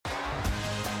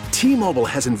T-Mobile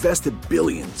has invested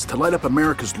billions to light up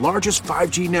America's largest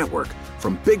 5G network,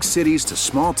 from big cities to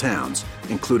small towns,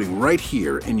 including right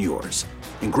here in yours.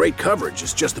 And great coverage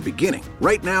is just the beginning.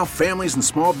 Right now, families and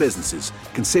small businesses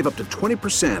can save up to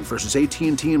 20% versus AT&T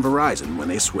and Verizon when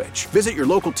they switch. Visit your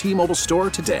local T-Mobile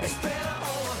store today.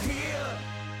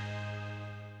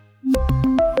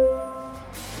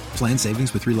 Plan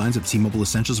savings with 3 lines of T-Mobile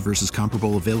Essentials versus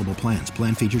comparable available plans.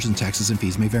 Plan features and taxes and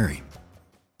fees may vary.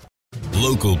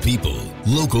 Local people,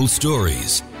 local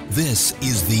stories. This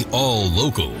is the All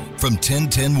Local from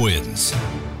 1010 Wins.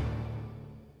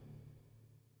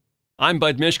 I'm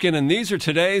Bud Mishkin, and these are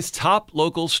today's top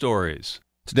local stories.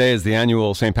 Today is the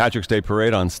annual St. Patrick's Day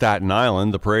Parade on Staten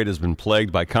Island. The parade has been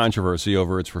plagued by controversy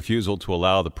over its refusal to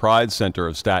allow the Pride Center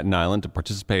of Staten Island to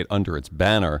participate under its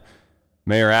banner.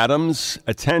 Mayor Adams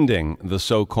attending the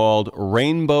so-called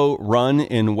Rainbow Run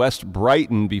in West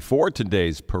Brighton before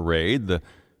today's parade, the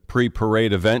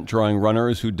pre-parade event drawing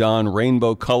runners who don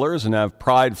rainbow colors and have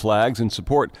pride flags in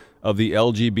support of the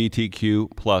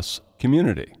LGBTQ plus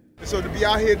community. So to be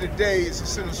out here today is to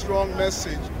send a strong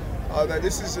message that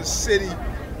this is a city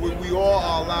where we all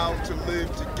are allowed to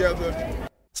live together.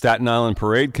 Staten Island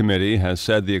Parade Committee has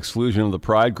said the exclusion of the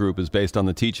Pride group is based on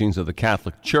the teachings of the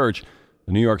Catholic Church.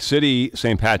 The New York City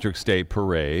St. Patrick's Day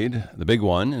Parade, the big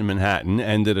one in Manhattan,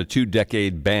 ended a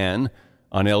 2-decade ban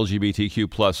on LGBTQ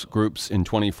plus groups in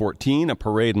 2014. A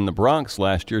parade in the Bronx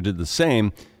last year did the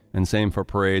same, and same for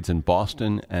parades in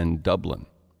Boston and Dublin.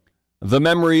 The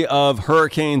memory of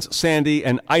Hurricanes Sandy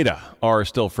and Ida are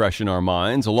still fresh in our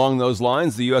minds. Along those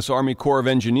lines, the U.S. Army Corps of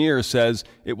Engineers says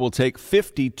it will take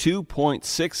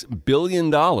 $52.6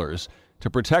 billion to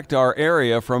protect our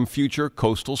area from future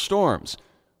coastal storms.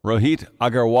 Rohit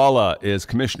Agarwala is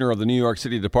commissioner of the New York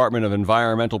City Department of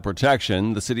Environmental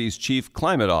Protection, the city's chief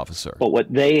climate officer. But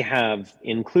what they have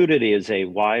included is a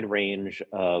wide range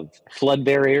of flood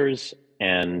barriers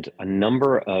and a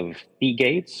number of fee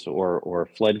gates or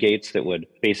floodgates that would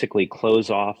basically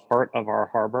close off part of our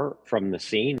harbor from the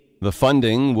sea. The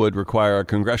funding would require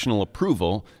congressional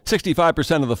approval.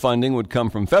 65% of the funding would come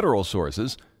from federal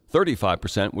sources.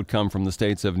 35% would come from the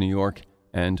states of New York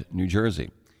and New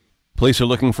Jersey. Police are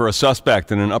looking for a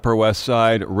suspect in an Upper West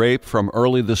Side rape from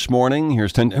early this morning.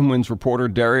 Here's 10 Wins reporter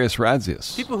Darius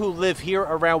Radzius. People who live here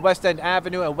around West End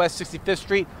Avenue and West 65th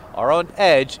Street are on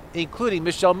edge, including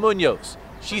Michelle Munoz.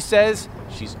 She says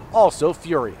she's also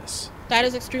furious. That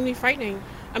is extremely frightening.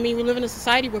 I mean, we live in a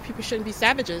society where people shouldn't be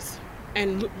savages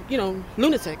and,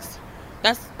 lunatics.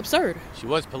 That's absurd. She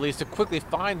wants police to quickly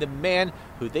find the man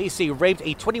who they say raped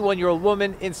a 21-year-old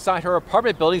woman inside her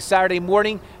apartment building Saturday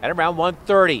morning at around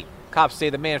 1:30. Cops say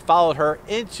the man followed her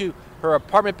into her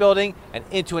apartment building and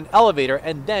into an elevator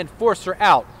and then forced her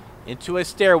out into a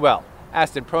stairwell.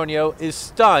 Aston Pronio is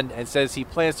stunned and says he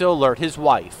plans to alert his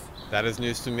wife. That is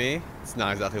news to me. It's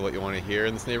not exactly what you want to hear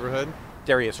in this neighborhood.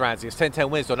 Darius Radzius, 1010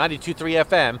 Wins on 92.3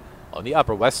 FM on the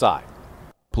Upper West Side.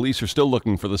 Police are still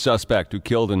looking for the suspect who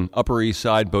killed an Upper East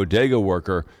Side bodega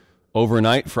worker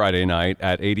overnight Friday night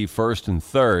at 81st and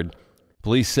 3rd.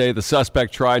 Police say the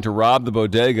suspect tried to rob the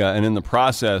bodega and in the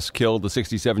process killed the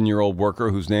 67-year-old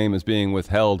worker whose name is being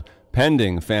withheld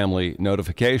pending family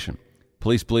notification.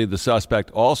 Police believe the suspect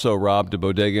also robbed a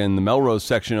bodega in the Melrose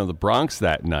section of the Bronx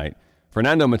that night.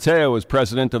 Fernando Mateo is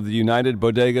president of the United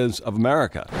Bodegas of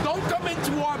America. Don't come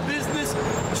into our business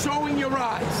showing your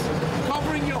eyes,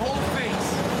 covering your whole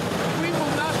face. We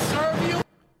will not serve you.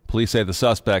 Police say the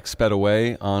suspect sped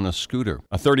away on a scooter.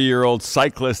 A 30-year-old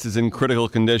cyclist is in critical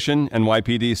condition.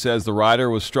 NYPD says the rider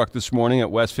was struck this morning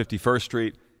at West 51st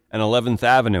Street and 11th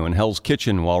Avenue in Hell's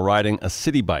Kitchen while riding a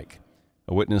city bike.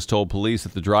 A witness told police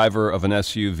that the driver of an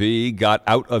SUV got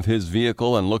out of his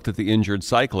vehicle and looked at the injured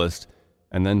cyclist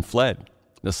and then fled.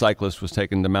 The cyclist was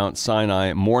taken to Mount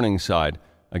Sinai Morningside,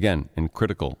 again in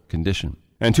critical condition.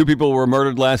 And 2 people were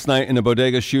murdered last night in a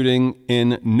bodega shooting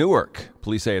in Newark.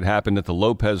 Police say it happened at the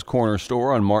Lopez Corner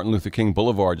Store on Martin Luther King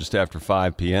Boulevard just after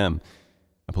 5 p.m.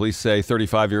 Police say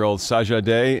 35-year-old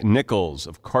Sajade Nichols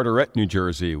of Carteret, New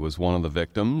Jersey, was one of the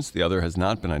victims. The other has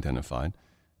not been identified.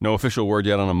 No official word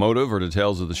yet on a motive or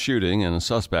details of the shooting, and a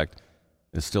suspect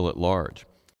is still at large.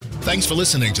 Thanks for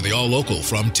listening to the All Local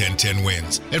from 1010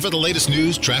 Wins. And for the latest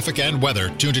news, traffic, and weather,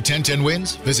 tune to 1010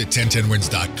 Wins, visit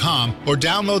 1010wins.com, or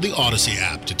download the Odyssey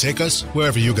app to take us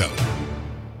wherever you go.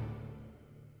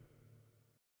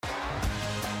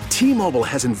 T-Mobile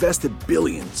has invested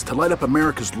billions to light up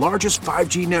America's largest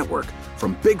 5G network,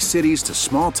 from big cities to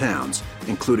small towns,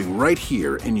 including right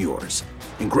here in yours.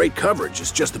 And great coverage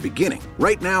is just the beginning.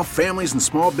 Right now, families and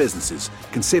small businesses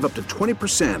can save up to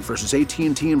 20% versus AT&T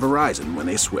and Verizon when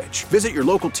they switch. Visit your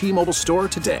local T-Mobile store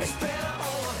today.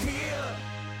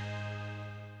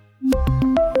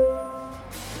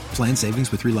 Plan savings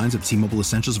with 3 lines of T-Mobile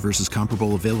Essentials versus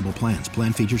comparable available plans.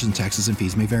 Plan features and taxes and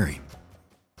fees may vary.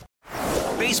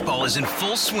 Baseball is in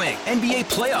full swing. NBA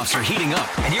playoffs are heating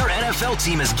up, and your NFL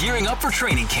team is gearing up for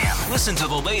training camp. Listen to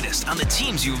the latest on the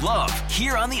teams you love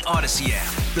here on the Odyssey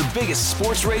app. The biggest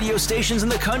sports radio stations in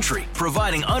the country,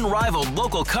 providing unrivaled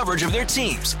local coverage of their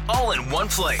teams, all in one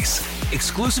place.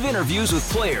 Exclusive interviews with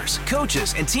players,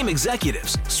 coaches, and team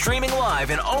executives, streaming live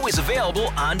and always available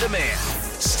on demand.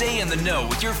 Stay in the know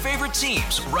with your favorite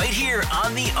teams right here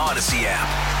on the Odyssey app.